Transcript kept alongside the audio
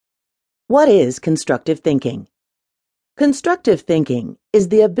What is constructive thinking? Constructive thinking is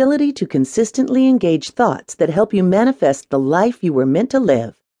the ability to consistently engage thoughts that help you manifest the life you were meant to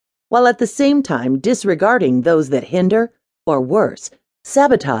live, while at the same time disregarding those that hinder, or worse,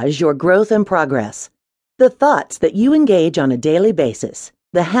 sabotage your growth and progress. The thoughts that you engage on a daily basis,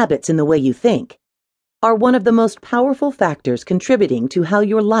 the habits in the way you think, are one of the most powerful factors contributing to how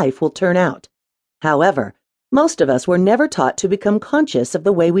your life will turn out. However, most of us were never taught to become conscious of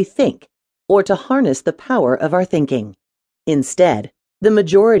the way we think, or to harness the power of our thinking. Instead, the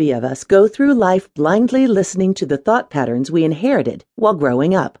majority of us go through life blindly listening to the thought patterns we inherited while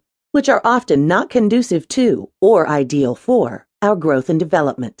growing up, which are often not conducive to, or ideal for, our growth and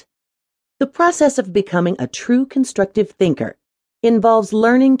development. The process of becoming a true constructive thinker involves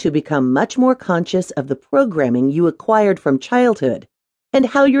learning to become much more conscious of the programming you acquired from childhood and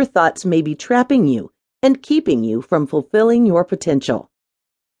how your thoughts may be trapping you and keeping you from fulfilling your potential.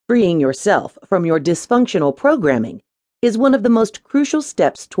 Freeing yourself from your dysfunctional programming is one of the most crucial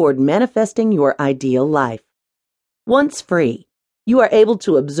steps toward manifesting your ideal life. Once free, you are able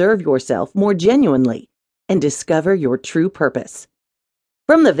to observe yourself more genuinely and discover your true purpose.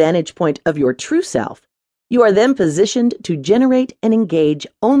 From the vantage point of your true self, you are then positioned to generate and engage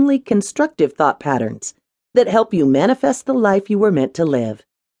only constructive thought patterns that help you manifest the life you were meant to live.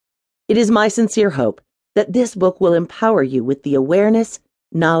 It is my sincere hope that this book will empower you with the awareness,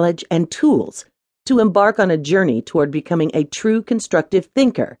 knowledge, and tools to embark on a journey toward becoming a true constructive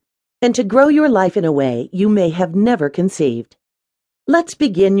thinker and to grow your life in a way you may have never conceived. Let's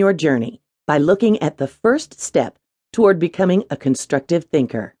begin your journey by looking at the first step toward becoming a constructive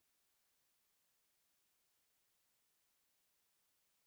thinker.